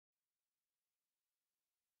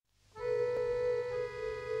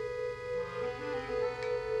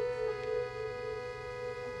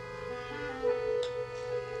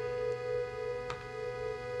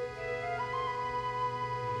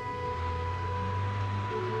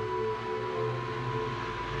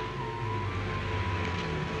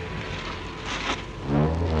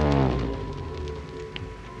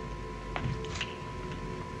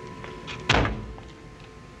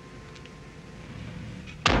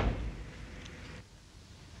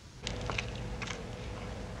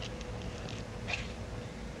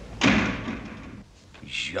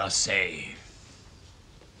José.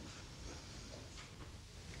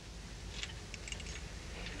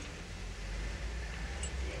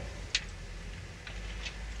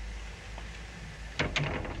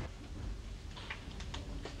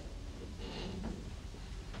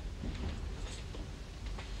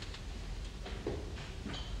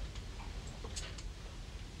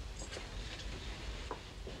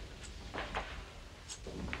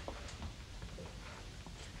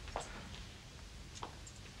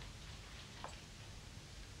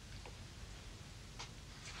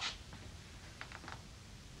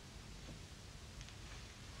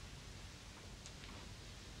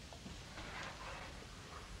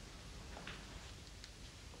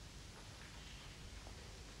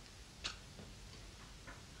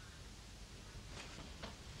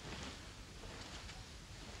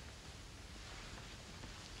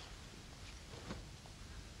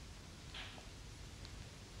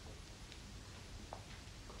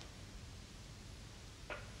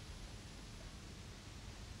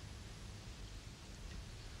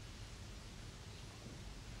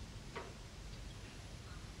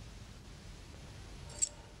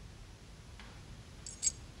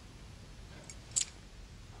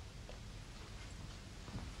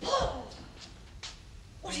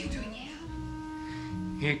 What are you doing here?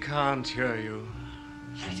 He can't hear you.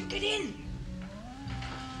 How did you get in?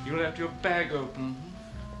 You left your bag open.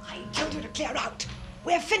 I told you to clear out.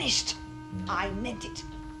 We're finished. I meant it.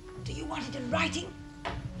 Do you want it in writing?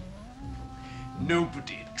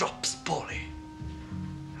 Nobody drops Polly.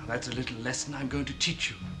 Now that's a little lesson I'm going to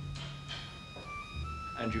teach you.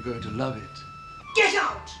 And you're going to love it. Get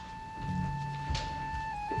out!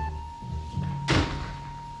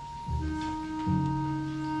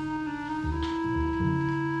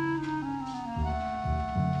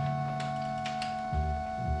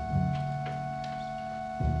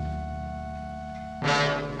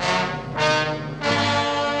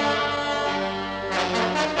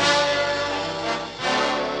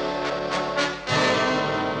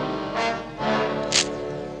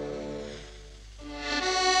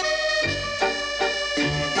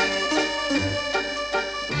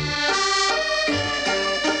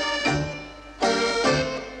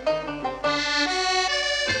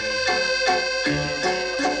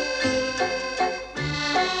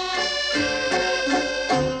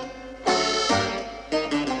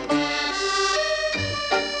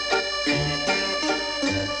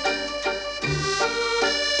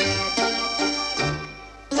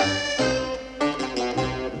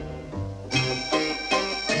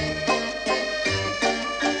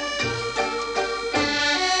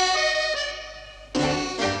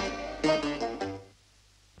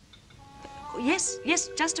 Yes,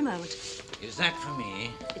 just a moment. Is that for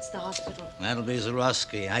me? It's the hospital. That'll be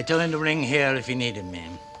Zorowski. I told him to ring here if he needed me.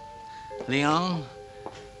 Leon?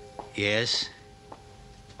 Yes?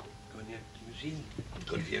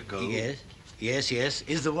 Good for your go. Yes.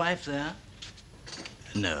 Is the wife there?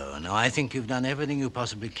 No, I think you've done everything you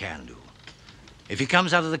possibly can do. If he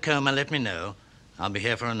comes out of the coma, let me know. I'll be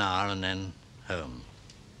here for an hour and then home.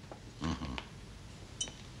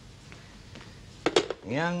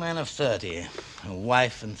 A young man of 30, a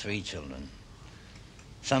wife and 3 children.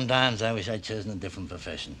 Sometimes I wish I'd chosen a different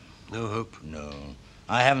profession. No hope? No.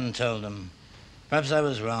 I haven't told them. Perhaps I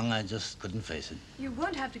was wrong. I just couldn't face it. You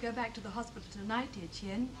won't have to go back to the hospital tonight, dear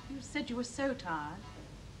Chien. You said you were so tired.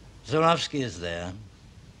 Zorowski is there.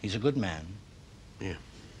 He's a good man. Yeah.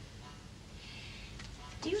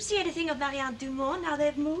 Do you see anything of Marianne Dumont now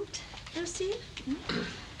they've moved, Lucille?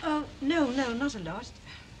 Oh, no, not a lot.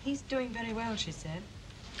 He's doing very well, she said.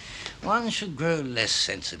 One should grow less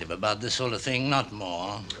sensitive about this sort of thing, not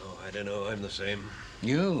more. Oh, I don't know. I'm the same.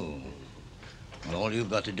 You? Well, all you've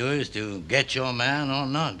got to do is to get your man or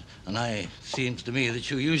not. And it seems to me that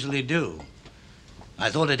you usually do. I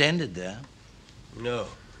thought it ended there. No,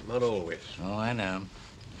 not always. Oh, I know.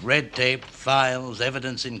 Red tape, files,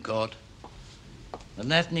 evidence in court. And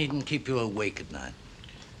that needn't keep you awake at night.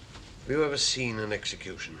 Have you ever seen an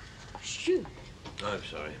execution? Shoot. I'm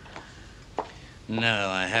sorry. No,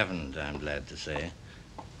 I haven't, I'm glad to say.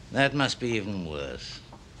 That must be even worse.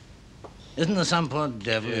 Isn't there some poor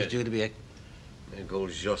devil who's due to be... They're called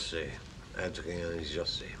José, Adrien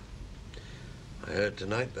José. I heard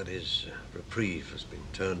tonight that his reprieve has been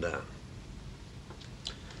turned down.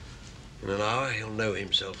 In an hour, he'll know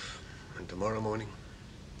himself. And tomorrow morning...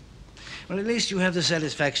 Well, at least you have the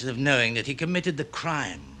satisfaction of knowing that he committed the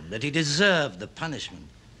crime, that he deserved the punishment.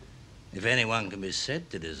 If anyone can be said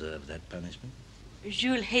to deserve that punishment.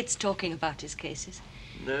 Jules hates talking about his cases.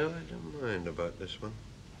 No, I don't mind about this one.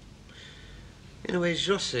 In a way,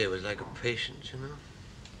 José was like a patient, you know.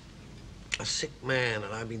 A sick man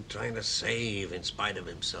that I've been trying to save in spite of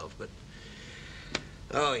himself, but...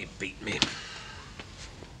 Oh, he beat me.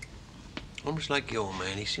 Almost like your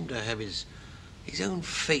man, he seemed to have his own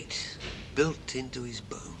fate built into his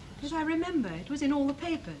bones. Yes, I remember. It was in all the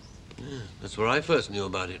papers. Yeah, that's where I first knew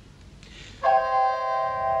about it.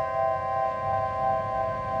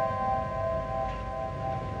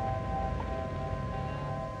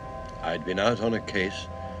 I'd been out on a case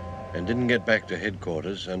and didn't get back to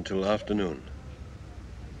headquarters until afternoon.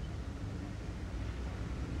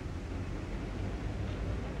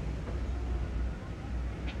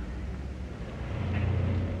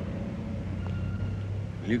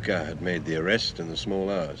 Luca had made the arrest in the small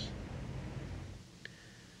hours.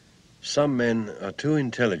 Some men are too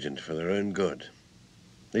intelligent for their own good.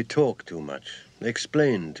 They talk too much. They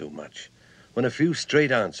explain too much, when a few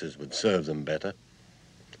straight answers would serve them better.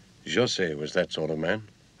 José was that sort of man.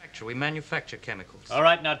 We manufacture chemicals. All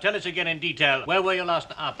right, now tell us again in detail. Where were you last?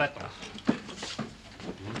 Ah, pardon.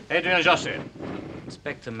 Adrien José.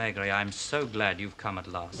 Inspector Maigret, I'm so glad you've come at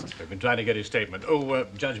last. We've been trying to get his statement. Oh,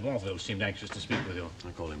 Judge Bonville seemed anxious to speak with you.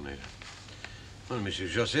 I'll call him later. Well, Monsieur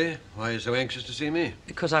José, why are you so anxious to see me?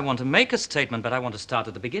 Because I want to make a statement, but I want to start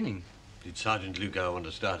at the beginning. Did Sergeant Luca want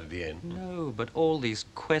to start at the end? No, but all these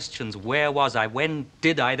questions, where was I, when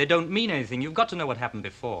did I, they don't mean anything. You've got to know what happened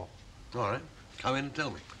before. All right, come in and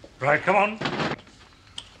tell me. Right, come on.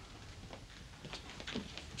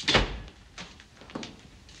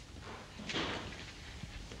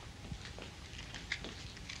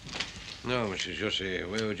 No, Monsieur José,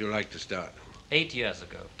 where would you like to start? 8 years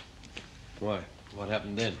ago. Why? What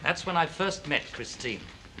happened then? That's when I first met Christine.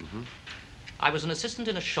 Mm-hmm. I was an assistant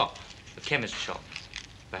in a shop, a chemist shop.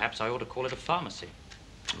 Perhaps I ought to call it a pharmacy.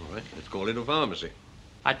 All right, let's call it a pharmacy.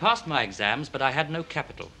 I'd passed my exams, but I had no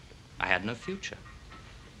capital. I had no future.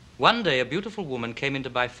 One day, a beautiful woman came in to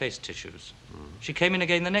buy face tissues. She came in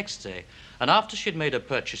again the next day, and after she'd made her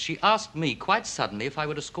purchase, she asked me quite suddenly if I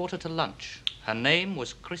would escort her to lunch. Her name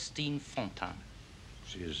was Christine Fontaine.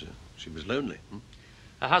 She was lonely.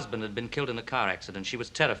 Her husband had been killed in a car accident. She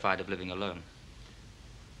was terrified of living alone.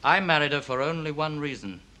 I married her for only one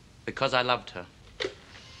reason, because I loved her.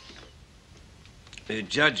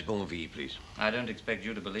 Judge Bonville, please. I don't expect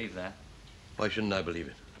you to believe that. Why shouldn't I believe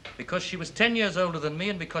it? Because she was 10 years older than me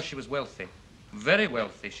and because she was wealthy. Very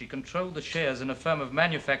wealthy. She controlled the shares in a firm of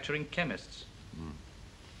manufacturing chemists.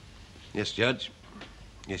 Yes, Judge.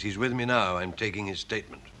 Yes, he's with me now. I'm taking his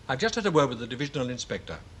statement. I've just had a word with the divisional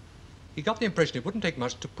inspector. He got the impression it wouldn't take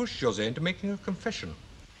much to push José into making a confession.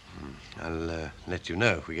 I'll let you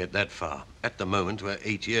know if we get that far. At the moment, we're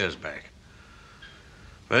 8 years back.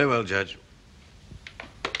 Very well, Judge.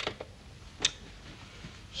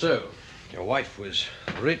 So, your wife was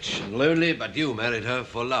rich and lonely, but you married her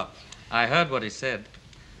for love. I heard what he said.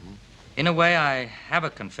 In a way, I have a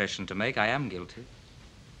confession to make. I am guilty.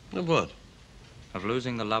 Of what? Of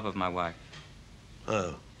losing the love of my wife.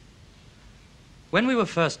 Oh. When we were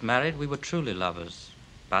first married, we were truly lovers.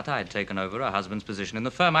 But I had taken over her husband's position in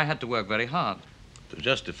the firm. I had to work very hard. To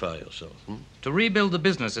justify yourself, To rebuild the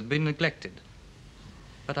business had been neglected.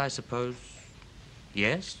 But I suppose,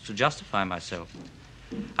 yes, to justify myself.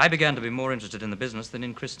 I began to be more interested in the business than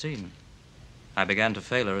in Christine. I began to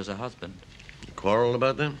fail her as a husband. You quarreled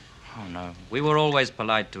about that? Oh, no. We were always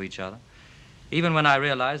polite to each other. Even when I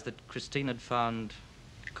realized that Christine had found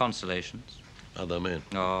consolations. Other men?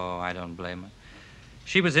 Oh, I don't blame her.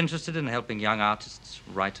 She was interested in helping young artists,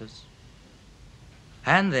 writers.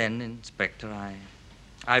 And then, Inspector,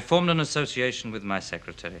 I formed an association with my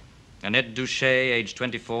secretary. Annette Duché, age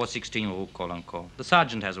 24, 16 Rue Colincourt. The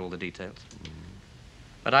sergeant has all the details.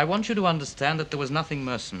 But I want you to understand that there was nothing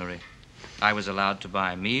mercenary. I was allowed to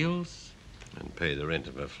buy meals. And pay the rent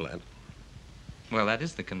of her flat. Well, that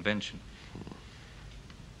is the convention.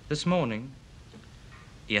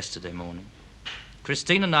 Yesterday morning,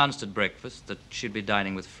 Christine announced at breakfast that she'd be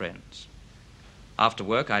dining with friends. After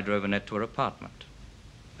work, I drove Annette to her apartment.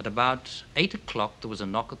 At about 8 o'clock, there was a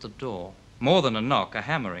knock at the door. More than a knock, a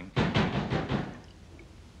hammering.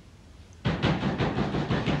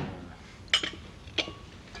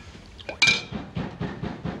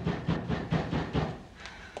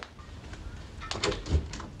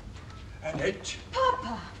 Annette,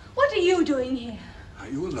 Papa, what are you doing here?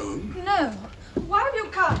 are you alone? No. Why have you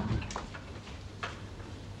come?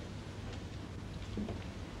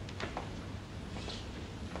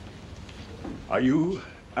 Are you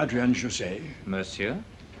Adrien José? Monsieur?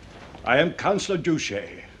 I am Councillor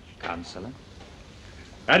Duché. Counselor?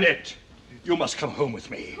 Annette, you must come home with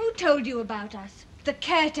me. Who told you about us? The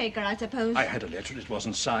caretaker, I suppose. I had a letter. It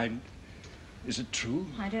wasn't signed. Is it true?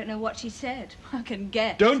 I don't know what she said. I can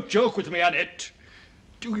guess. Don't joke with me, Annette.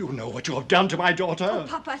 Do you know what you have done to my daughter? Oh,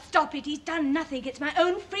 Papa, stop it. He's done nothing. It's my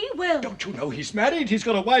own free will. Don't you know he's married? He's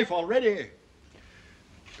got a wife already.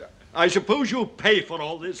 I suppose you'll pay for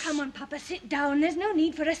all this. Come on, Papa, sit down. There's no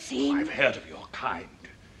need for a scene. I've heard of your kind.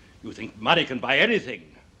 You think money can buy anything.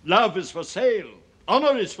 Love is for sale.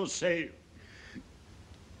 Honor is for sale.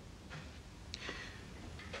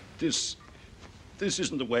 This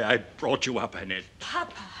isn't the way I brought you up, Annette.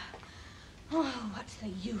 Papa. Oh, what's the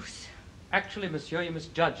use? Actually, monsieur, you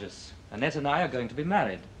misjudge us. Annette and I are going to be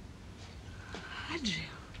married.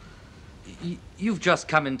 Adrian. You've just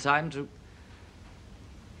come in time to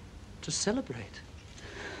celebrate.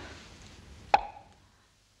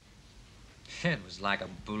 It was like a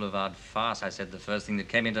boulevard farce. I said the first thing that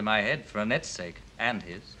came into my head for Annette's sake, and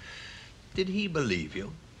his. Did he believe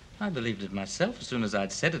you? I believed it myself as soon as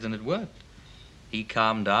I'd said it, and it worked. He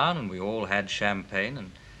calmed down, and we all had champagne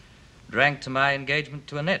and drank to my engagement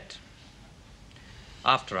to Annette.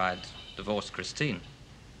 After I'd divorced Christine.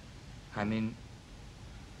 I mean,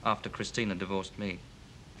 after Christine had divorced me.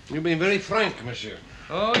 You've been very frank, monsieur.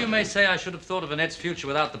 Oh, you may say I should have thought of Annette's future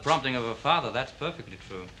without the prompting of her father. That's perfectly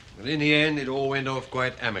true. But in the end, it all went off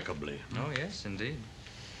quite amicably. Oh, yes, indeed.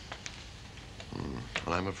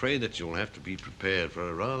 Well, I'm afraid that you'll have to be prepared for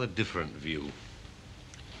a rather different view.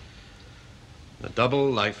 The double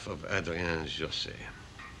life of Adrien Josset.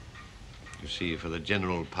 You see, for the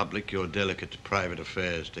general public, your delicate private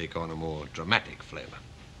affairs take on a more dramatic flavor.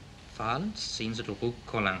 Violence, scenes at Rue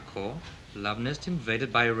Colincourt, love nest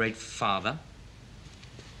invaded by a irate father.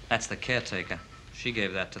 That's the caretaker. She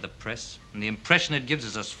gave that to the press, and the impression it gives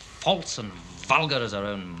is as false and vulgar as her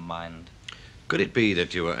own mind. Could it be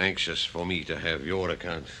that you were anxious for me to have your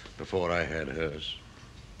account before I had hers?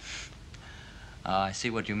 I see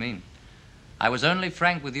what you mean. I was only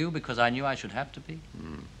frank with you because I knew I should have to be.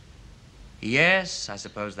 Yes, I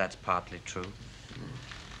suppose that's partly true.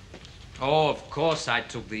 Oh, of course I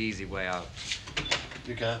took the easy way out.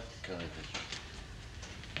 You can't.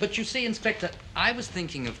 But you see, Inspector, I was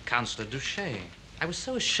thinking of Councillor Duché. I was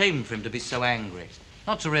so ashamed for him to be so angry.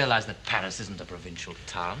 Not to realize that Paris isn't a provincial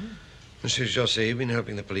town. Monsieur Josset, you've been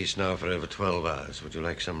helping the police now for over 12 hours. Would you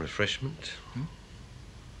like some refreshment?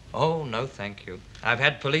 Oh, no, thank you. I've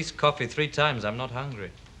had police coffee 3 times. I'm not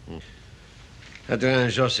hungry. Adrien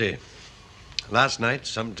Josset, last night,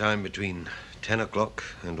 sometime between 10 o'clock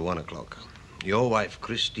and 1 o'clock, your wife,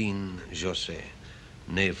 Christine Josset,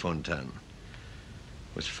 née Fontaine,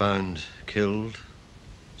 was found killed,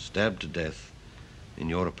 stabbed to death in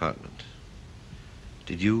your apartment.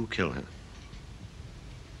 Did you kill her?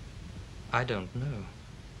 I don't know.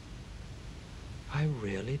 I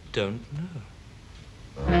really don't know.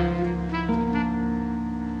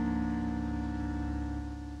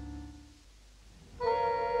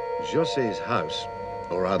 Josset's house,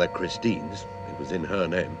 or rather Christine's, it was in her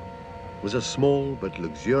name, was a small but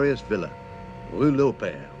luxurious villa, Rue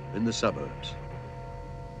Laupère, in the suburbs.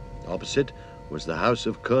 Opposite was the house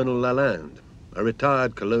of Colonel Lalande, a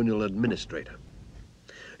retired colonial administrator.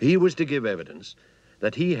 He was to give evidence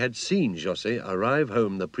that he had seen Josset arrive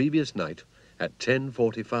home the previous night at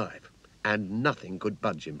 10:45, and nothing could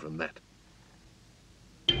budge him from that.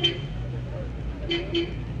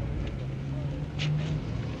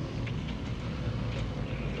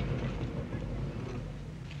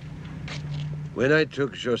 When I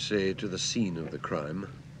took Josset to the scene of the crime,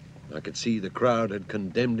 I could see the crowd had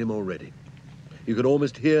condemned him already. You could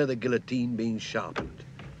almost hear the guillotine being sharpened.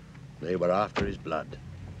 They were after his blood.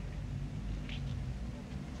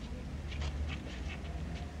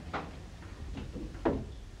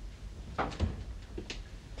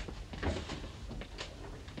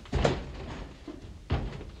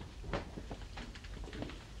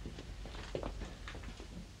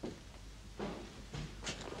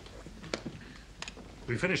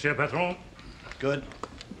 We finished here, Patron. Good.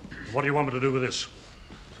 What do you want me to do with this?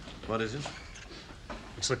 What is it?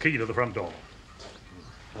 It's the key to the front door.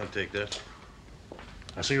 I'll take that.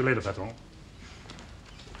 I'll see you later, Patron.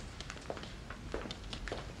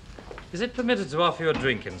 Is it permitted to offer you a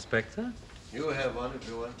drink, Inspector? You have one if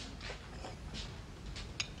you want.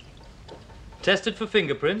 Tested for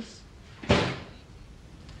fingerprints?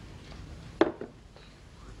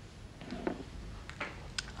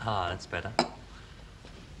 Ah, that's better.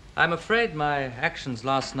 I'm afraid my actions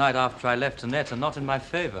last night after I left Annette are not in my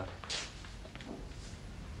favor.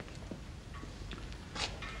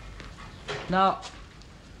 Now,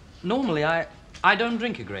 normally I don't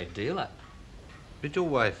drink a great deal. Did your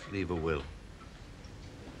wife leave a will?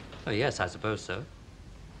 Oh, yes, I suppose so.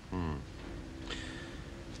 When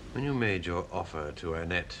you made your offer to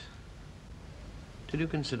Annette, Did you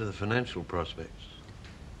consider the financial prospects?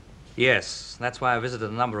 Yes, that's why I visited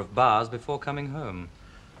a number of bars before coming home.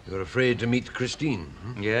 You're afraid to meet Christine,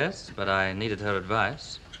 hmm? Yes, but I needed her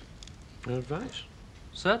advice. Her advice?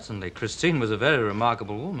 Certainly. Christine was a very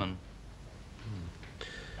remarkable woman.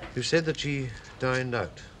 You said that she dined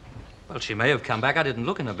out. Well, she may have come back. I didn't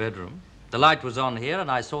look in her bedroom. The light was on here, and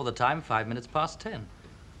I saw the time 5 minutes past 10.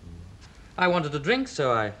 I wanted a drink,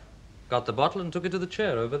 so I got the bottle and took it to the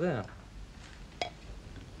chair over there.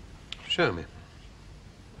 Show me.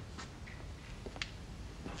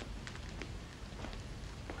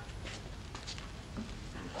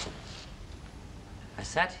 I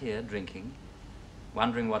sat here drinking,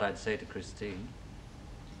 wondering what I'd say to Christine.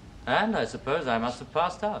 And I suppose I must have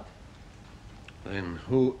passed out. Then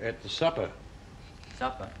who ate the supper?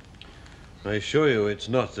 Supper? I assure you it's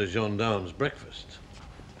not the gendarme's breakfast.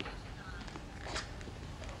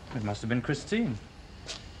 It must have been Christine.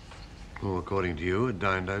 Who, according to you, had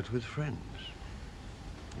dined out with friends.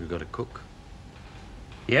 You got a cook?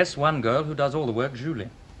 Yes, one girl who does all the work, Julie.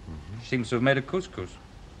 She seems to have made a couscous.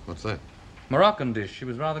 What's that? Moroccan dish. She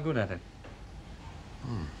was rather good at it.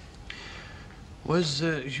 Was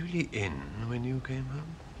Julie in when you came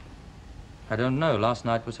home? I don't know. Last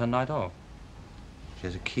night was her night off. She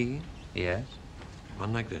has a key? Yes.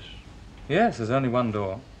 One like this? Yes, there's only one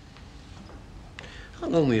door. How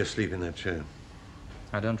long were you asleep in that chair?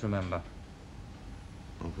 I don't remember.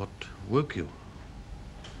 Well, what woke you?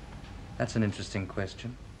 That's an interesting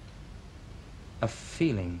question. A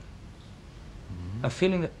feeling. A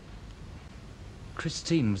feeling that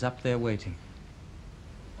Christine was up there waiting.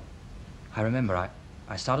 I remember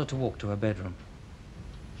I started to walk to her bedroom.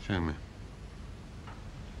 Show me.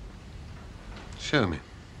 Show me.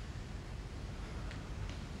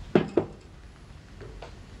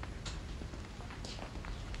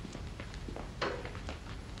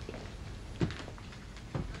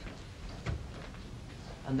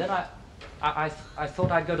 And then I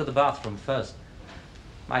thought I'd go to the bathroom first.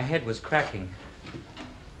 My head was cracking.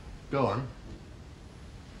 Go on.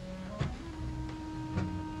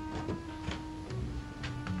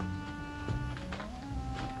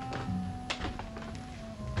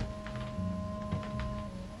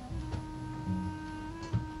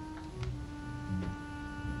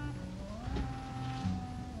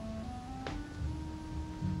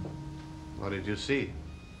 What did you see?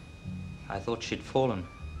 I thought she'd fallen.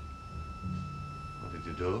 What did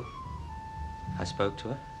you do? I spoke to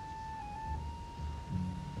her.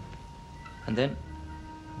 And then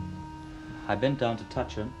I bent down to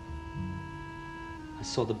touch her. I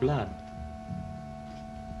saw the blood.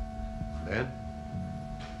 Then?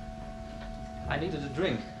 I needed a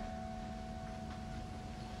drink.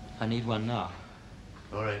 I need one now.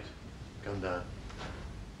 All right. Come down.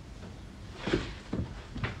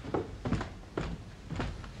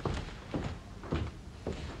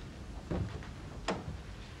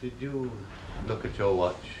 Did you look at your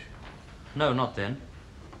watch? No, not then.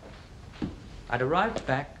 I'd arrived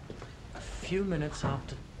back a few minutes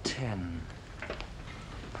after 10.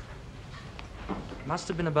 It must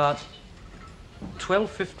have been about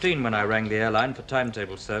 12:15 when I rang the airline for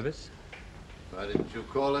timetable service. Why didn't you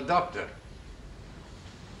call a doctor?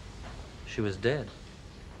 She was dead.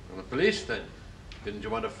 And the police, then? Didn't you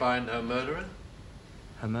want to find her murderer?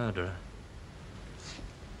 Her murderer.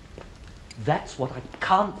 That's what I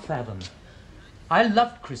can't fathom. I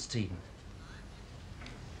loved Christine.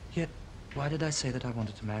 Yet, why did I say that I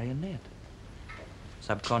wanted to marry Annette?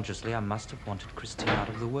 Subconsciously, I must have wanted Christine out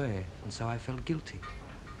of the way, and so I felt guilty.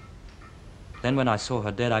 Then when I saw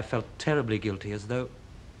her dead, I felt terribly guilty, as though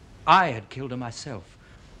I had killed her myself.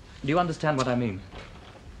 Do you understand what I mean?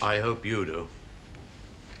 I hope you do.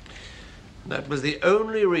 That was the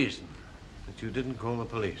only reason that you didn't call the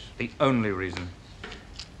police. The only reason.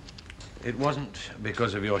 It wasn't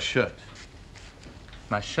because of your shirt.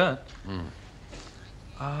 My shirt?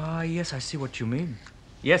 Ah, yes, I see what you mean.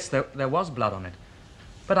 Yes, there was blood on it.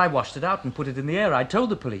 But I washed it out and put it in the air. I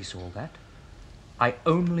told the police all that. I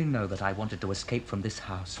only know that I wanted to escape from this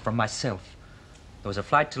house, from myself. There was a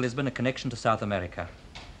flight to Lisbon, a connection to South America.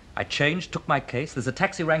 I changed, took my case. There's a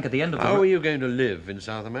taxi rank at the end of the... How are you going to live in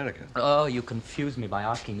South America? Oh, you confuse me by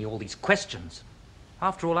asking me all these questions.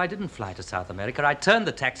 After all, I didn't fly to South America. I turned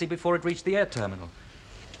the taxi before it reached the air terminal.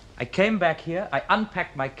 I came back here, I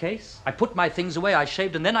unpacked my case, I put my things away, I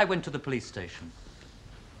shaved, and then I went to the police station.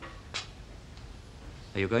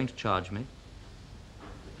 Are you going to charge me?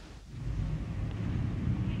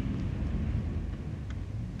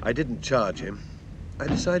 I didn't charge him. I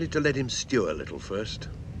decided to let him stew a little first.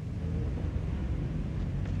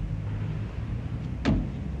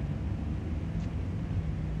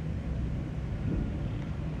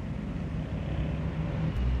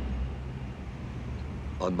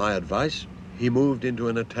 On my advice, he moved into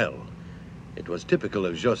an hotel. It was typical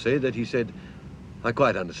of José that he said, "I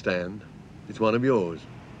quite understand. It's one of yours."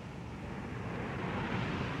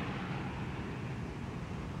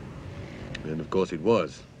 And of course it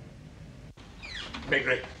was.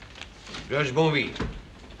 Maigret, Judge Bonville.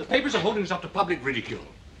 the papers are holding us up to public ridicule.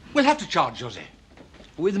 We'll have to charge José.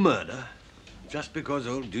 With murder? Just because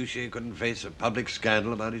old Duché couldn't face a public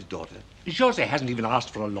scandal about his daughter? José hasn't even asked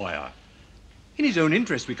for a lawyer. In his own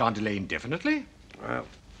interest, we can't delay indefinitely. Well,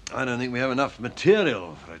 I don't think we have enough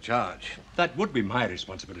material for a charge. That would be my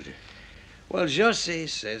responsibility. Well, José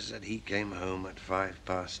says that he came home at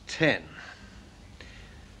 10:05.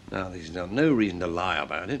 Now, there's no reason to lie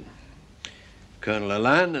about it. Colonel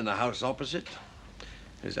Lalande in the house opposite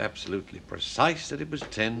is absolutely precise that it was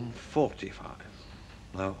 10:45.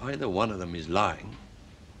 Now, either one of them is lying,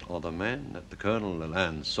 or the man that the Colonel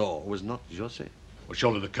Lalande saw was not José. Well,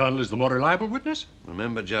 surely the Colonel is the more reliable witness?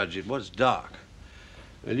 Remember, Judge, it was dark.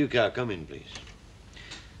 Well, Lucas, come in, please.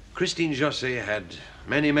 Christine José had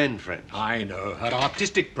many men friends. I know, her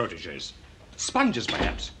artistic protégés. Sponges,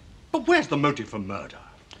 perhaps. But where's the motive for murder?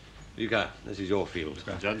 Lucas, this is your field.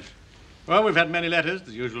 Judge. Well, we've had many letters,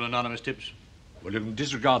 the usual anonymous tips. Well, you can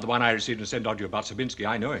disregard the one I received and sent on to you about Sabinski.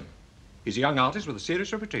 I know him. He's a young artist with a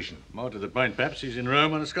serious reputation. More to the point, perhaps, he's in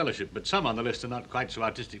Rome on a scholarship, but some on the list are not quite so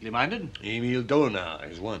artistically minded. Emile Donat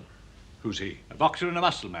is one. Who's he? A boxer and a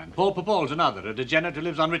muscle man. Paul Popol's another, a degenerate who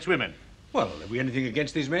lives on rich women. Well, have we anything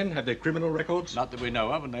against these men? Have they criminal records? Not that we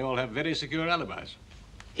know of, and they all have very secure alibis.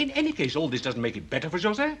 In any case, all this doesn't make it better for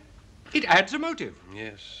José. It adds a motive.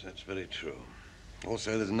 Yes, that's very true.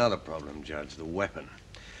 Also, there's another problem, Judge, the weapon.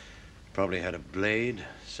 Probably had a blade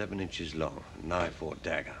 7 inches long, a knife or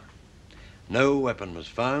dagger. No weapon was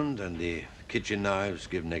found, and the kitchen knives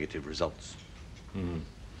give negative results.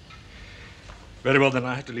 Very well, then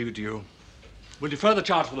I have to leave it to you. We'll defer the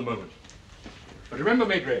charge for the moment. But remember,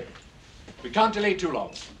 Maigret, we can't delay too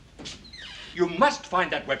long. You must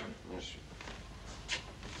find that weapon.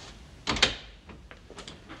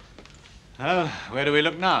 Well, where do we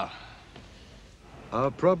look now? Our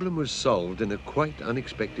problem was solved in a quite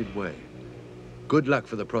unexpected way. Good luck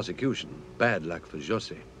for the prosecution, bad luck for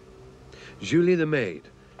José. Julie the maid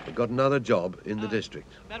had got another job in the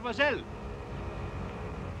district. Mademoiselle!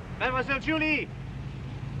 Mademoiselle Julie!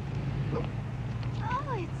 Oh,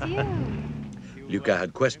 it's you. Lucas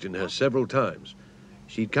had questioned her several times.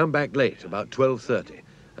 She'd come back late, about 12:30,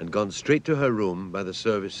 and gone straight to her room by the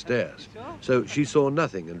service stairs. So she saw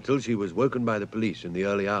nothing until she was woken by the police in the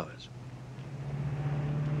early hours.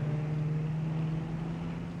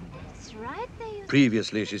 That's right, they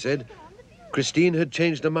Previously, she said, Christine had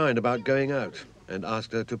changed her mind about going out and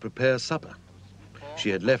asked her to prepare supper. She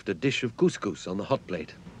had left a dish of couscous on the hot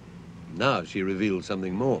plate. Now she revealed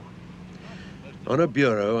something more. On a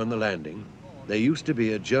bureau on the landing, there used to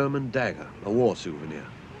be a German dagger, a war souvenir.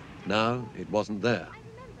 Now it wasn't there.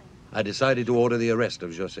 I decided to order the arrest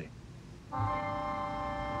of José.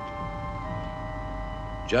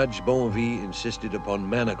 Judge Bonville insisted upon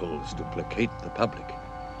manacles to placate the public.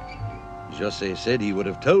 José said he would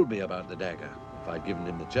have told me about the dagger if I'd given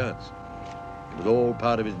him the chance. It was all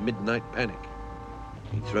part of his midnight panic.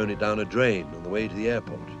 He'd thrown it down a drain on the way to the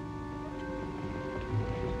airport.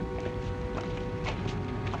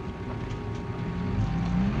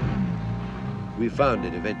 We found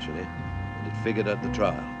it eventually, and it figured out the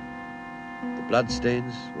trial. The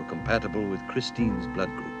bloodstains were compatible with Christine's blood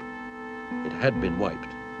group. It had been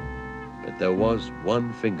wiped, but there was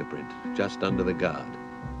one fingerprint just under the guard.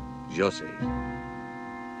 José's.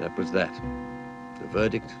 That was that. The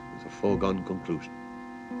verdict was a foregone conclusion.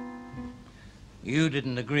 You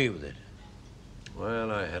didn't agree with it?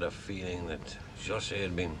 Well, I had a feeling that José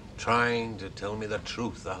had been trying to tell me the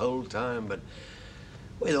truth the whole time, but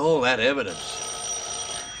with all that evidence...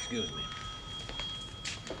 Excuse me.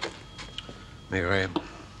 Maigret.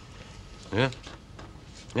 Yeah?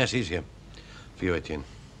 Yes, he's here. For you, Etienne.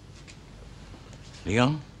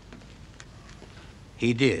 Leon?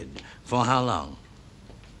 He did. For how long?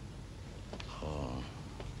 Oh,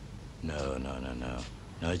 no.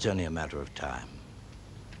 No, it's only a matter of time.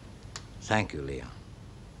 Thank you, Leon.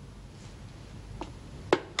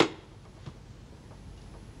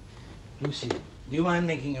 Lucy, do you mind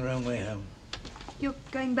making your own way home? You're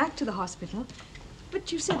going back to the hospital,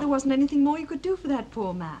 but you said there wasn't anything more you could do for that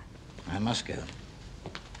poor man. I must go.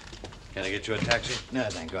 Can I get you a taxi? No,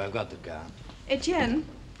 thank you. I've got the car. Etienne,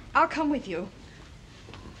 I'll come with you.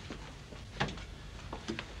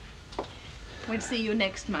 We'll see you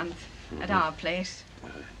next month at our place.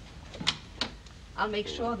 I'll make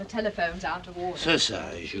sure the telephone's out of order. So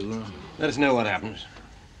sorry, Jules. Let us know what happens.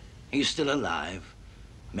 He's still alive.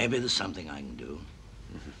 Maybe there's something I can do.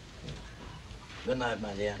 Good night,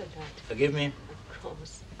 my dear. Good night. Forgive me? Of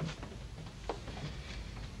course.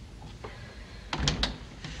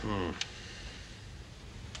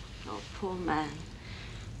 Oh, poor man.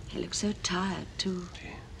 He looks so tired, too.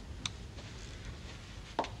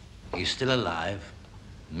 He's still alive.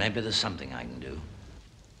 Maybe there's something I can do.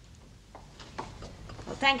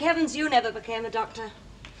 Well, thank heavens you never became a doctor.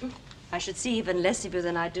 I should see even less of you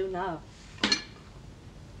than I do now.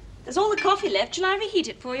 There's all the coffee left. Shall I reheat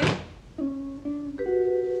it for you?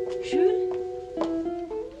 Jules?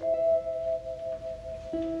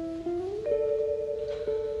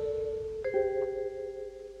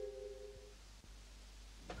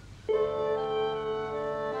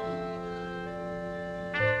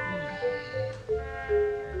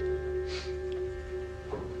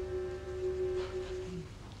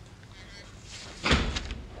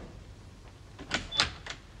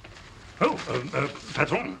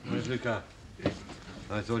 Patron. Where's Lucas?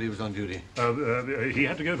 I thought he was on duty. He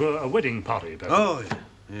had to go to a wedding party, Patron. Oh,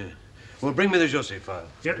 yeah. Well, bring me the José file.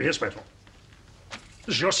 Yeah, yes, Patron.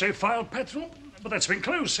 The José file, Patron? But that's been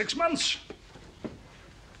closed 6 months.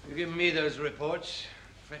 You give me those reports.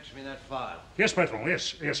 Fetch me that file. Yes, Patron,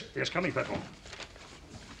 yes, coming, Patron.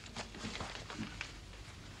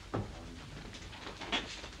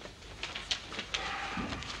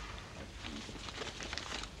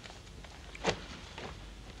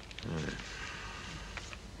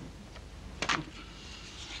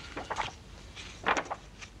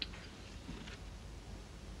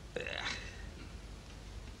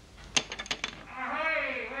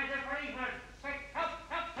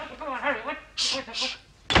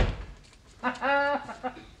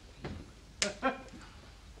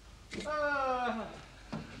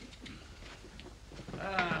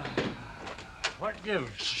 What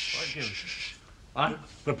gives? What?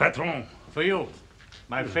 The Patron. For you,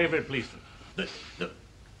 my favorite policeman. The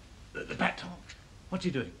Patron? What's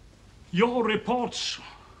he doing? Your reports.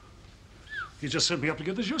 He just sent me up to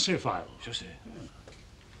get the José file. José?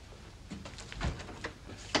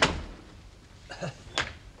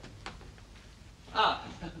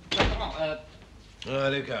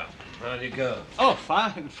 Lucas, how'd it go? Oh,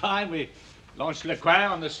 fine. We launched Le Croix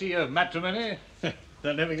on the sea of matrimony.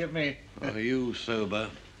 They'll never get me. Are you sober?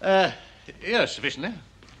 Yes, sufficiently.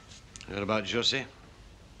 What about José?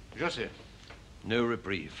 José? No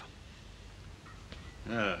reprieve.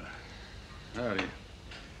 Oh, he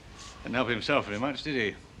didn't help himself very much, did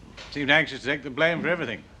he? Seemed anxious to take the blame for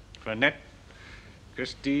everything. For Annette,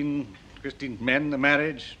 Christine's men, the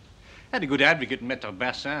marriage. Had a good advocate in Maître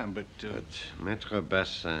Bassin, but Maître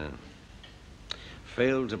Bassin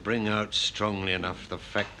failed to bring out strongly enough the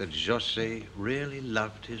fact that José really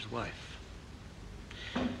loved his wife.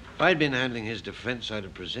 If I'd been handling his defense, I'd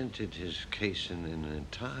have presented his case in an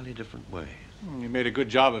entirely different way. He made a good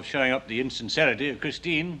job of showing up the insincerity of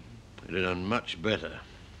Christine. He'd have done much better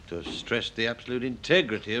to have stressed the absolute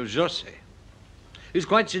integrity of José. He was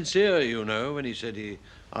quite sincere, you know, when he said he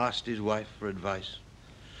asked his wife for advice.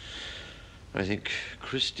 I think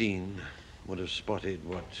Christine would have spotted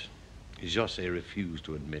what José refused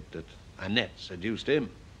to admit, that Annette seduced him.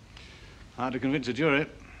 Hard to convince a jury.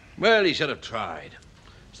 Well, he should have tried.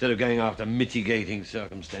 Instead of going after mitigating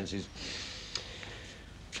circumstances,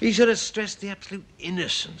 he should have stressed the absolute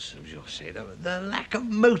innocence of José, the lack of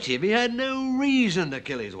motive. He had no reason to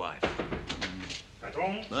kill his wife.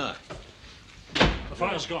 Patron? Ah. The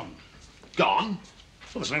file's gone. Gone?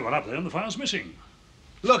 Well, there's no one up there and the file's missing.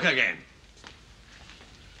 Look again.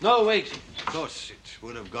 No, wait. Of course, it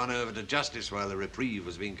would have gone over to justice while the reprieve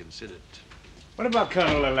was being considered. What about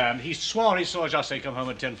Colonel Lalande? He swore he saw José come home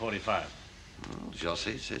at 10:45. Well,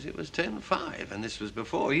 José says it was 10:05, and this was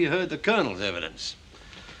before he heard the colonel's evidence.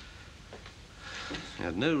 He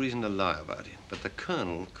had no reason to lie about it, but the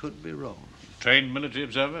colonel could be wrong. Trained military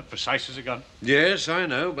observer, precise as a gun. Yes, I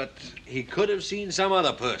know, but he could have seen some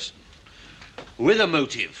other person with a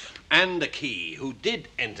motive and a key who did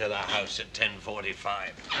enter the house at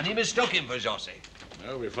 10:45, and he mistook him for José.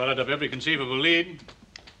 Well, we followed up every conceivable lead,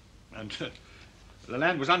 and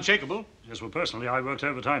Lalande was unshakable. Yes, well, personally, I worked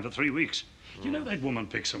overtime for 3 weeks. You know, that woman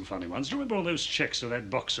picked some funny ones. Do you remember all those checks to that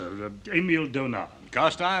boxer, Emile Donard?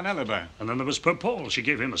 Cast iron alibi. And then there was Paul. She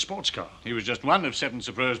gave him a sports car. He was just one of 7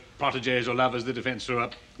 supposed protégés or lovers the defense threw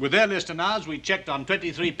up. With their list and ours, we checked on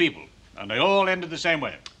 23 people, and they all ended the same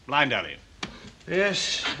way. Blind alley.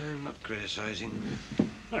 Yes, I'm not criticizing.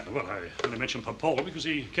 Well, I only mentioned Paul because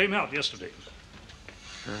he came out yesterday.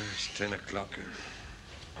 It's 10 o'clock.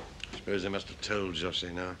 I suppose they must have told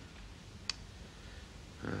José now.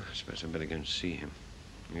 I suppose I'd better go and see him.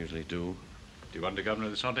 Usually do. Do you want to Governor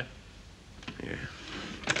of the Sunday? Yeah.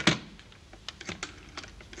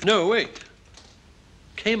 No, wait.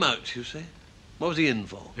 Came out, you say? What was he in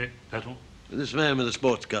for? Eh, pardon? This man with the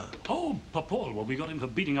sports car. Oh, Paul. Well, we got him for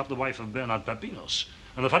beating up the wife of Bernard Papinos.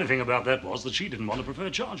 And the funny thing about that was that she didn't want to prefer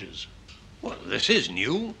charges. Well, this is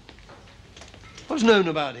new. What's known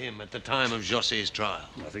about him at the time of José's trial?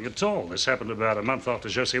 Nothing at all. This happened about a month after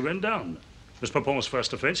José went down. It was Papon's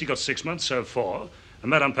first offense. He got 6 months, served 4. And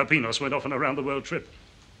Madame Papinos went off on a round-the-world trip.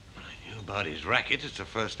 I knew about his racket. It's the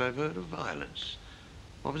first I've heard of violence.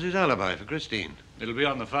 What was his alibi for Christine? It'll be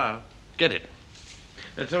on the file. Get it.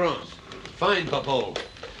 Terence, find Papol.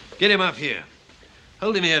 Get him up here.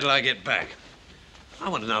 Hold him here till I get back. I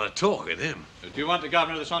want another talk with him. Do you want the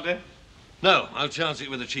governor of the Santé? No, I'll chance it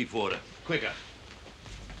with the chief warder. Quicker.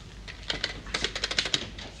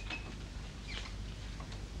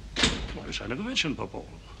 I never mentioned Paul.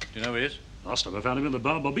 Do you know where he is? Last time I found him in the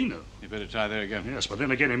bar Bobino. You better try there again. Yes, but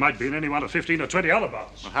then again, he might be in any one of 15 or 20 other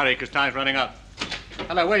bars. Well, hurry, because time's running out.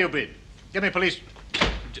 Hello, where you been? Give me police.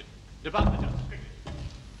 Department.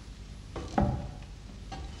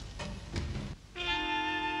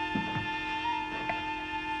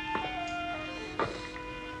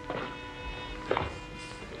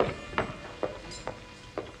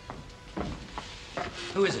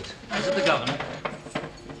 Who is it? Is it the governor?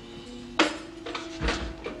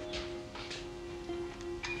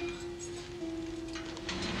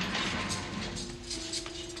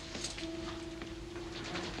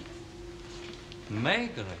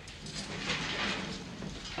 Maigret.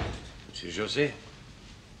 Monsieur José,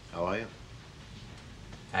 how are you?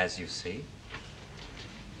 As you see.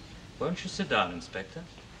 Won't you sit down, Inspector?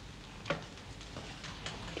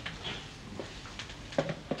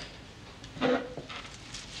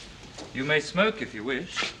 You may smoke if you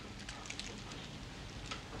wish.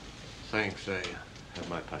 Thanks, I have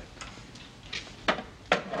my pipe.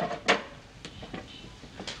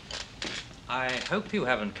 I hope you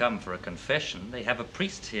haven't come for a confession. They have a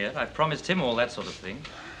priest here. I've promised him all that sort of thing.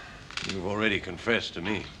 You've already confessed to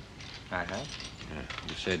me. I have? Yeah,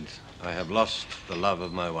 you said, I have lost the love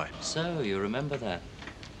of my wife. So, you remember that.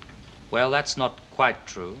 Well, that's not quite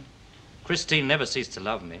true. Christine never ceased to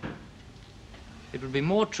love me. It would be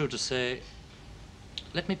more true to say,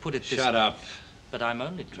 let me put it this way. Shut up. But I'm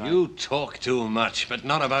only trying. You talk too much, but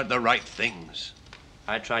not about the right things.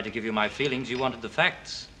 I tried to give you my feelings. You wanted the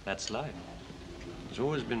facts. That's life. There's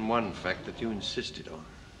always been one fact that you insisted on.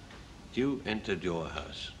 You entered your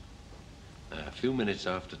house a few minutes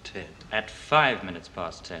after 10. At 5 minutes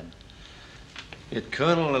past 10. Yet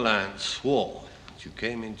Colonel Lalande swore that you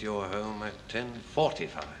came into your home at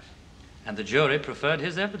 10:45. And the jury preferred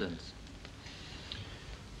his evidence.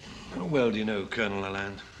 How well do you know Colonel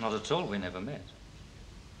Lalande? Not at all. We never met.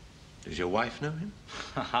 Does your wife know him?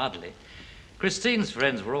 Hardly. Christine's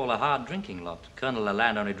friends were all a hard drinking lot. Colonel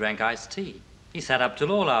Lalande only drank iced tea. He sat up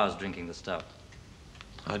till all hours drinking the stuff.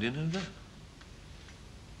 How do you know that?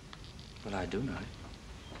 Well, I do know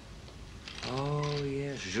it. Oh,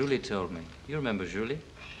 yes, Julie told me. You remember Julie?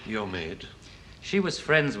 Your maid. She was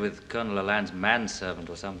friends with Colonel Lalande's manservant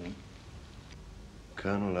or something.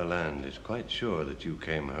 Colonel Lalande is quite sure that you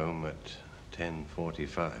came home at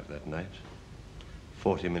 10:45 that night.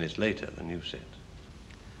 40 minutes later than you said.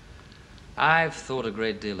 I've thought a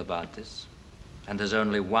great deal about this. And there's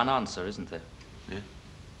only one answer, isn't there? Yeah?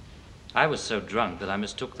 I was so drunk that I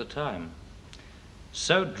mistook the time.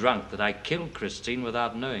 So drunk that I killed Christine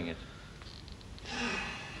without knowing it.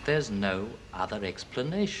 There's no other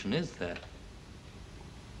explanation, is there?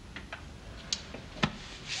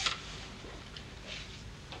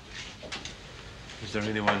 Is there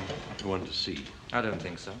anyone you want to see? I don't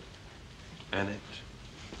think so. Annette?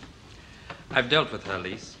 I've dealt with her,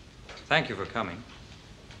 Lise. Thank you for coming.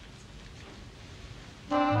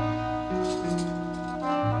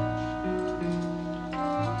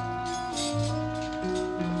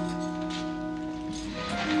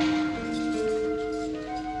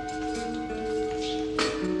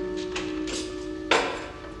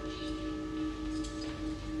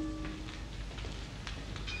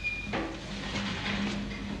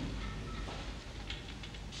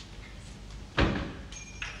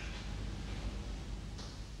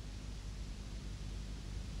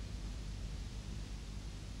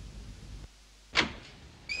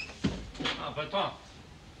 Patron.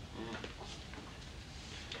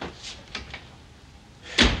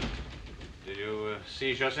 Did you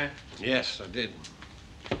see José? Yes, I did.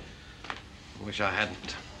 Wish I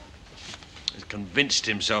hadn't. He's convinced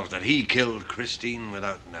himself that he killed Christine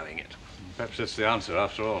without knowing it. Perhaps that's the answer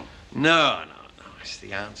after all. No. It's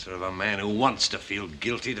the answer of a man who wants to feel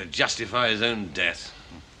guilty to justify his own death.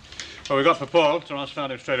 Well, we got Paul. Terence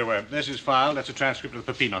found him straight away. There's his file. That's a transcript of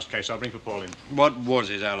the Pepinos case. I'll bring Paul in. What was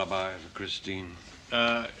his alibi for Christine?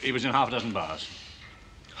 He was in half a dozen bars.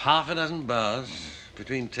 Half a dozen bars?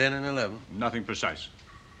 Between 10 and 11? Nothing precise.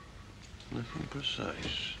 Nothing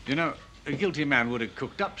precise. You know, a guilty man would have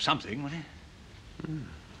cooked up something, wouldn't he?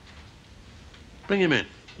 Bring him in.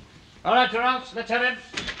 All right, Terence, let's have him.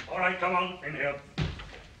 All right, come on, in here.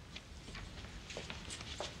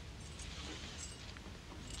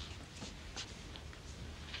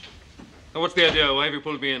 Now, what's the idea? Why have you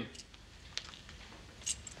pulled me in?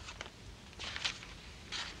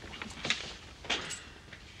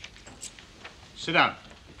 Sit down.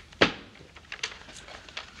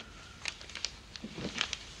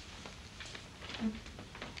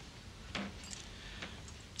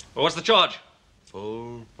 Well, what's the charge?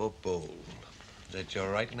 Paul. Is that your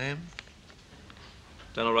right name?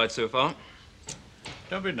 Done all right so far.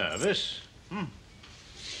 Don't be nervous.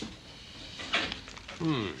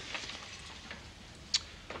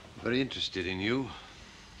 Very interested in you.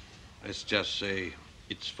 Let's just say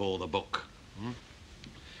it's for the book.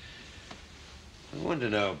 I want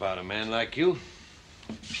to know about a man like you.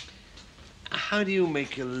 How do you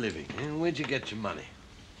make your living? Where'd you get your money?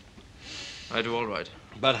 I do all right.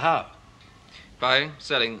 But how? Buying,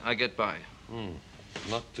 selling, I get by.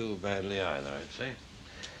 Not too badly either, I'd say.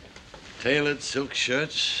 Tailored silk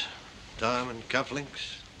shirts, diamond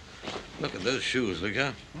cufflinks. Look at those shoes,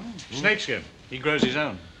 Luca. Snakeskin. He grows his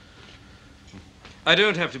own. I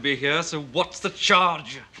don't have to be here, so what's the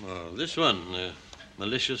charge? Oh, this one,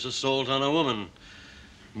 malicious assault on a woman.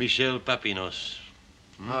 Michel Papinos.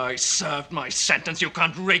 I served my sentence. You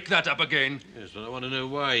can't rake that up again. Yes, but I want to know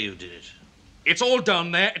why you did it. It's all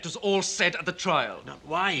down there. It was all said at the trial. Not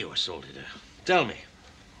why you assaulted her. Tell me.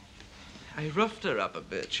 I roughed her up a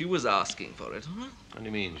bit. She was asking for it. Huh? What do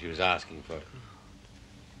you mean she was asking for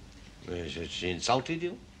it? She insulted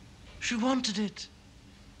you? She wanted it.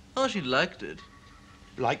 Oh, she liked it.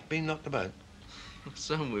 Like being knocked about?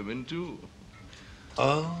 Some women do.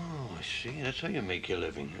 Oh, I see. That's how you make your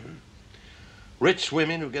living, huh? Rich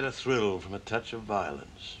women who get a thrill from a touch of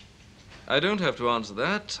violence. I don't have to answer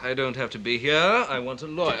that. I don't have to be here. I want a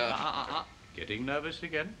lawyer. Getting nervous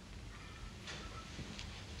again?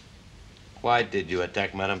 Why did you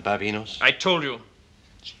attack Madame Papinos? I told you.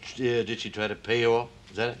 Did she try to pay you off?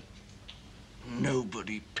 Is that it?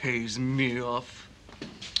 Nobody pays me off.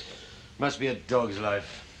 Must be a dog's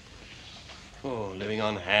life. Oh, living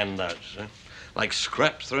on handouts, huh? Like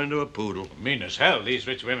scraps thrown to a poodle. Mean as hell, these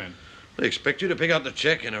rich women. They expect you to pick out the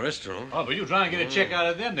check in a restaurant. Oh, but you try and get a check out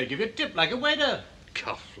of them, they give you a tip like a waiter.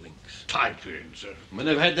 Cufflinks. Type-ins. When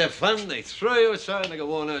they've had their fun, they throw you aside like a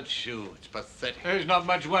worn-out shoe. It's pathetic. There's not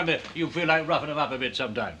much wonder you feel like roughing them up a bit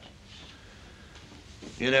sometimes.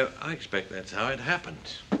 You know, I expect that's how it happened.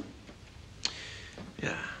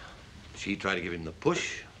 Yeah. She tried to give him the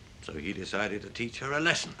push, so he decided to teach her a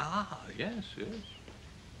lesson. Ah, yes.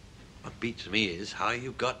 What beats me is how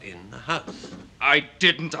you got in the house. I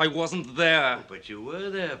didn't. I wasn't there. Oh, but you were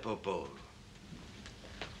there, Popo.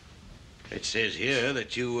 It says here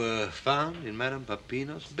that you were found in Madame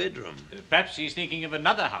Papinos' bedroom. Perhaps he's thinking of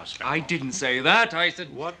another house. I didn't say that. I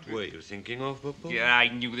said... What were you thinking of, Popo? Yeah, I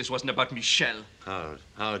knew this wasn't about Michel.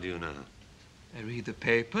 How do you know? I read the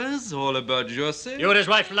papers, all about Jose. You and his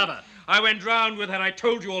wife lover. I went round with her. I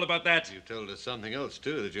told you all about that. You told us something else,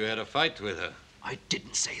 too, that you had a fight with her. I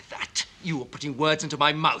didn't say that. You were putting words into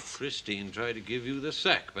my mouth. Christine tried to give you the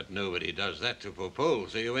sack, but nobody does that to Popo,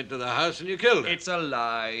 so you went to the house and you killed her. It's a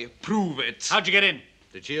lie. Prove it. How'd you get in?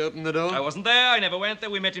 Did she open the door? I wasn't there. I never went there.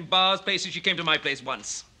 We met in bars, places. She came to my place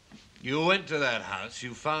once. You went to that house,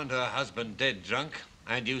 you found her husband dead drunk,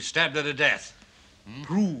 and you stabbed her to death.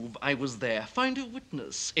 Prove I was there. Find a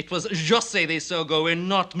witness. It was Jose they saw go in,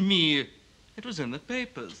 not me. It was in the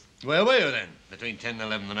papers. Where were you then, between 10 and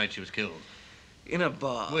 11 the night she was killed? In a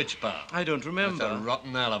bar. Which bar? I don't remember. That's a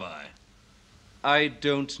rotten alibi. I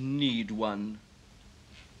don't need one.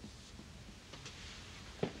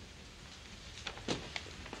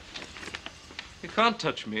 You can't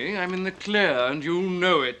touch me. I'm in the clear, and you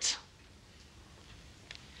know it.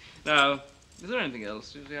 Now, is there anything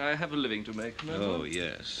else? You see, I have a living to make. No? Oh,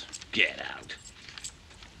 yes. Get out.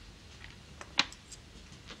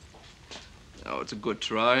 Oh, it's a good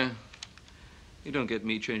try. You don't get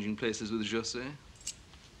me changing places with Jose.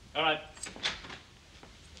 All right.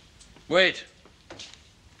 Wait.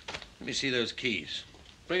 Let me see those keys.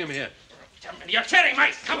 Bring them here. You're tearing my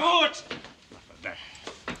throat! They're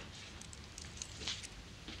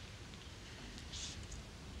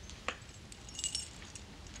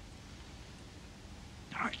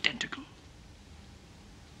identical.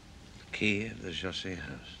 The key of the Jose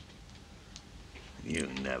house. You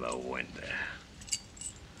never went there.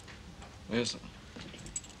 Yes,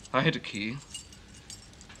 I had a key.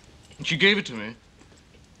 And she gave it to me.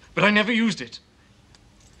 But I never used it.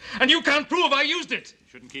 And you can't prove I used it. You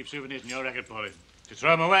shouldn't keep souvenirs in your record, Polly. To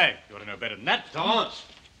throw them away. You ought to know better than that. Thomas!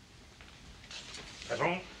 That's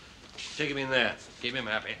all. Take him in there. Keep him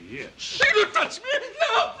happy. Yes. She don't touch me!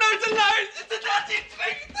 No, it's a lie! It's a dirty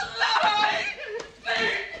thing! It's a lie!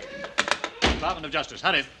 Department of Justice,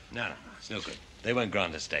 hurry. No, it's no good. They won't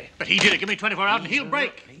grant a stay. But he did it. Give me 24 hours and he'll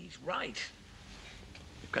break. He's right.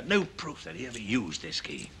 We've got no proof that he ever used this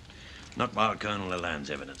key. Not while Colonel Lallande's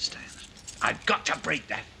evidence stands. I've got to break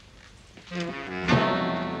that.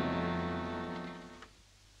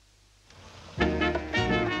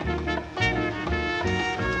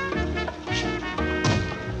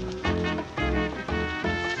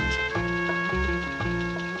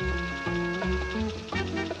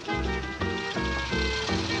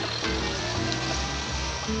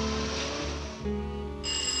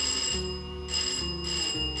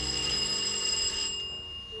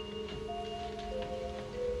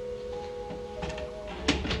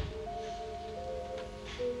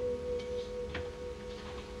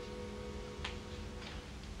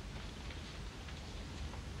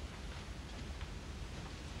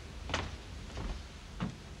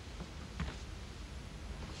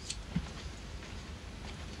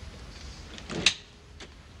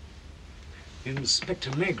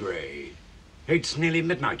 Inspector Maigret, it's nearly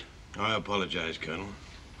midnight. I apologize, Colonel,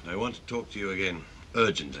 but I want to talk to you again,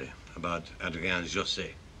 urgently, about Adrien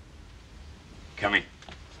Josset. Come in.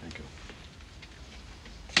 Thank you.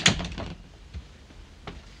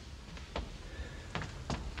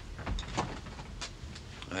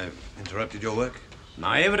 I've interrupted your work?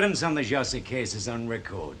 My evidence on the Josset case is on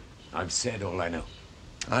record. I've said all I know.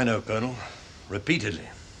 I know, Colonel. Repeatedly,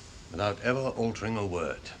 without ever altering a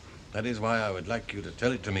word. That is why I would like you to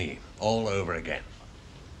tell it to me all over again.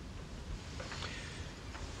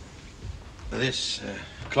 This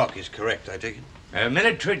clock is correct, I take it? A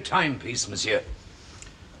military timepiece, monsieur.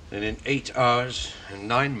 Then in 8 hours and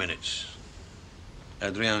 9 minutes,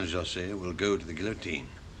 Adrien Josset will go to the guillotine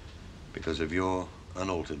because of your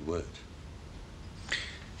unaltered word.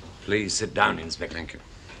 Please sit down, Inspector. Thank you.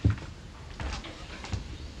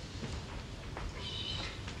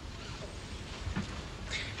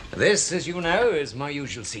 This, as you know, is my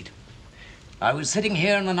usual seat. I was sitting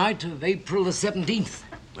here on the night of April the 17th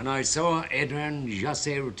when I saw Adrien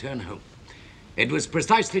Josset return home. It was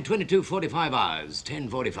precisely 22:45 hours,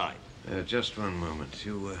 10:45. Just one moment.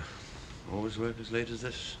 You always work as late as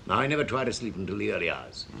this? I never try to sleep until the early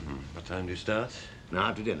hours. Mm-hmm. What time do you start?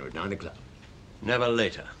 After dinner at 9 o'clock. Never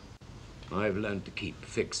later. I've learned to keep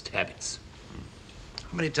fixed habits.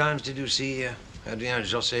 How many times did you see Adrien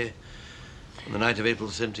Josset on the night of April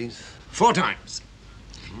 17th? 4 times.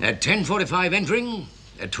 At 10:45 entering,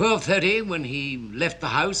 at 12:30 when he left the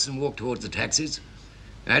house and walked towards the taxis,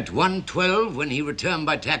 at 1:12 when he returned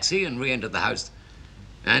by taxi and re-entered the house,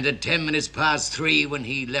 and at 10 minutes past 3 when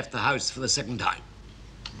he left the house for the second time.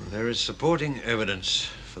 There is supporting evidence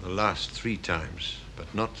for the last 3 times,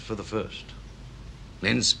 but not for the first.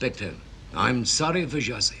 Inspector, I'm sorry for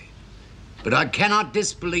Josset, but I cannot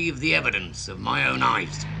disbelieve the evidence of my own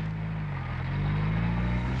eyes.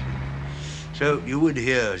 So you would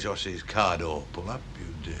hear Josset's car door pull up,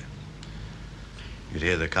 you'd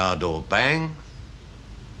hear the car door bang,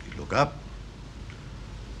 you'd look up,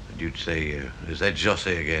 and you'd say, is that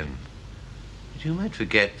Josset again? But you might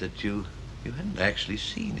forget that you hadn't actually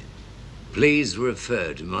seen it. Please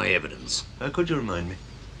refer to my evidence. Could you remind me?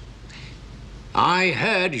 I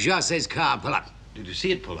heard Josset's car pull up. Did you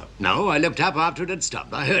see it pull up? No, I looked up after it had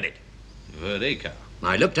stopped. I heard it. You heard a car?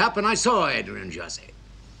 I looked up and I saw Adrien Josset.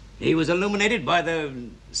 He was illuminated by the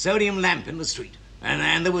sodium lamp in the street,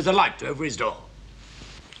 and there was a light over his door.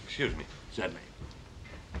 Excuse me. Certainly.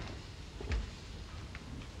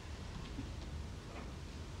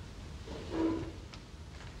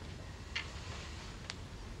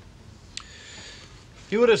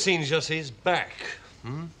 You would have seen Josset's back,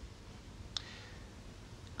 hmm?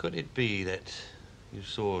 Could it be that you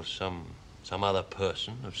saw some other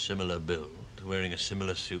person of similar build wearing a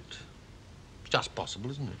similar suit? It's just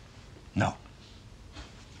possible, isn't it? No.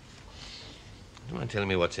 Do you mind telling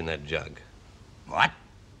me what's in that jug? What?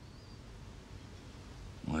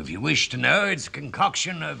 Well, if you wish to know, it's a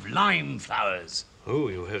concoction of lime flowers. Oh,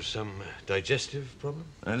 you have some digestive problem?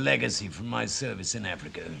 A legacy from my service in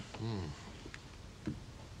Africa.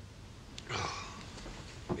 Oh,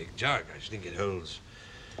 big jug. I think it holds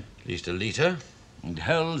at least a litre. It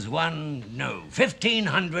holds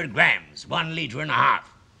 1,500 grams, 1.5 litres.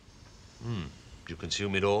 Did you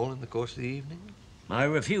consume it all in the course of the evening? I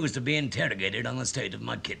refuse to be interrogated on the state of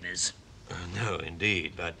my kidneys. No,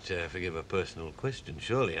 indeed, but forgive a personal question.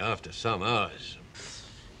 Surely, after some hours...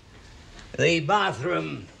 The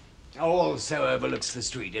bathroom also overlooks the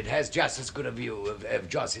street. It has just as good a view of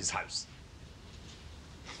Joss's house.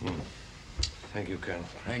 Thank you, Colonel.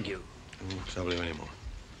 Thank you. I won't trouble you anymore.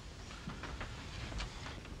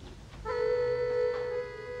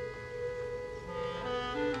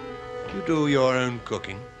 You do your own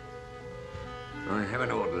cooking? I have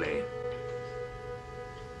an orderly.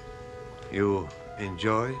 You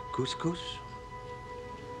enjoy couscous?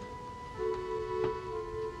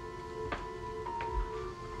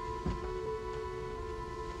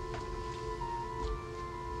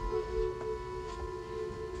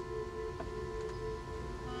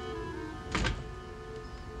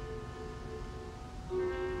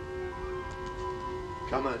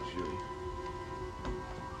 Come on, Julie.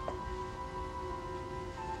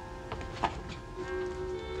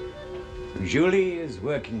 Julie is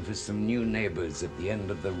working for some new neighbors at the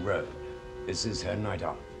end of the road. This is her night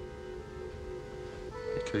off.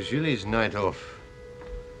 It was Julie's night off.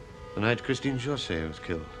 The night Christine José was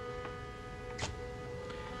killed.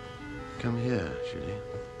 Come here, Julie.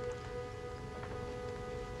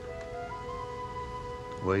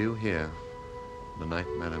 Were you here the night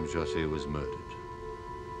Madame José was murdered?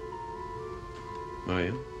 Were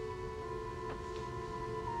you?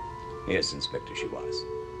 Yes, Inspector, she was.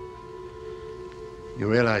 You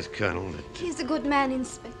realize, Colonel, that... He's a good man,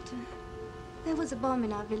 Inspector. There was a bomb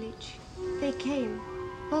in our village. They came,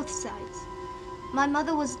 both sides. My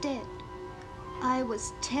mother was dead. I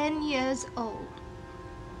was 10 years old.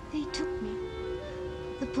 They took me.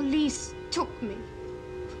 The police took me.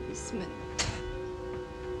 Policemen.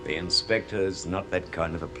 The inspector's not that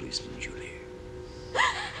kind of a policeman, Julie.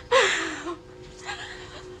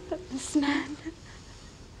 This man.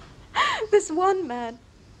 This one man.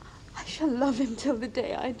 I shall love him till the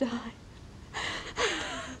day I die.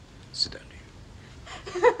 Sit down,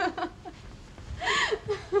 dear.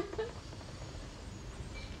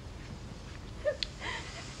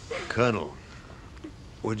 Colonel,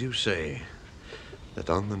 would you say that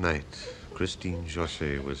on the night Christine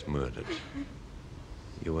José was murdered,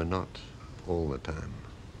 you were not all the time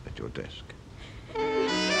at your desk?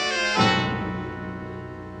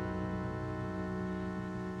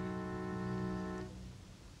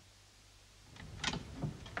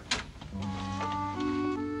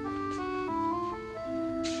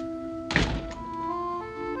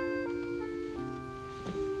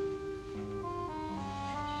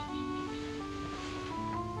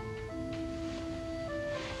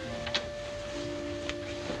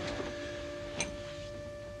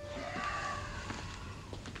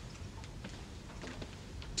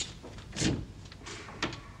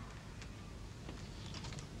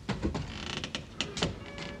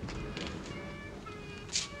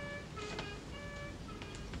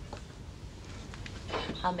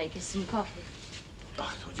 I'll make you some coffee. I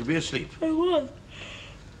thought you'd be asleep. I was.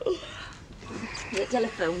 The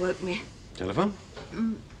telephone woke me. Telephone?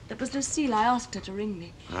 It was Lucille. I asked her to ring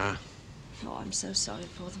me. Ah. Oh, I'm so sorry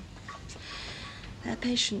for them. Their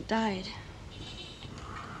patient died.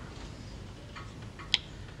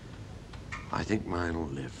 I think mine will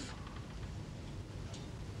live.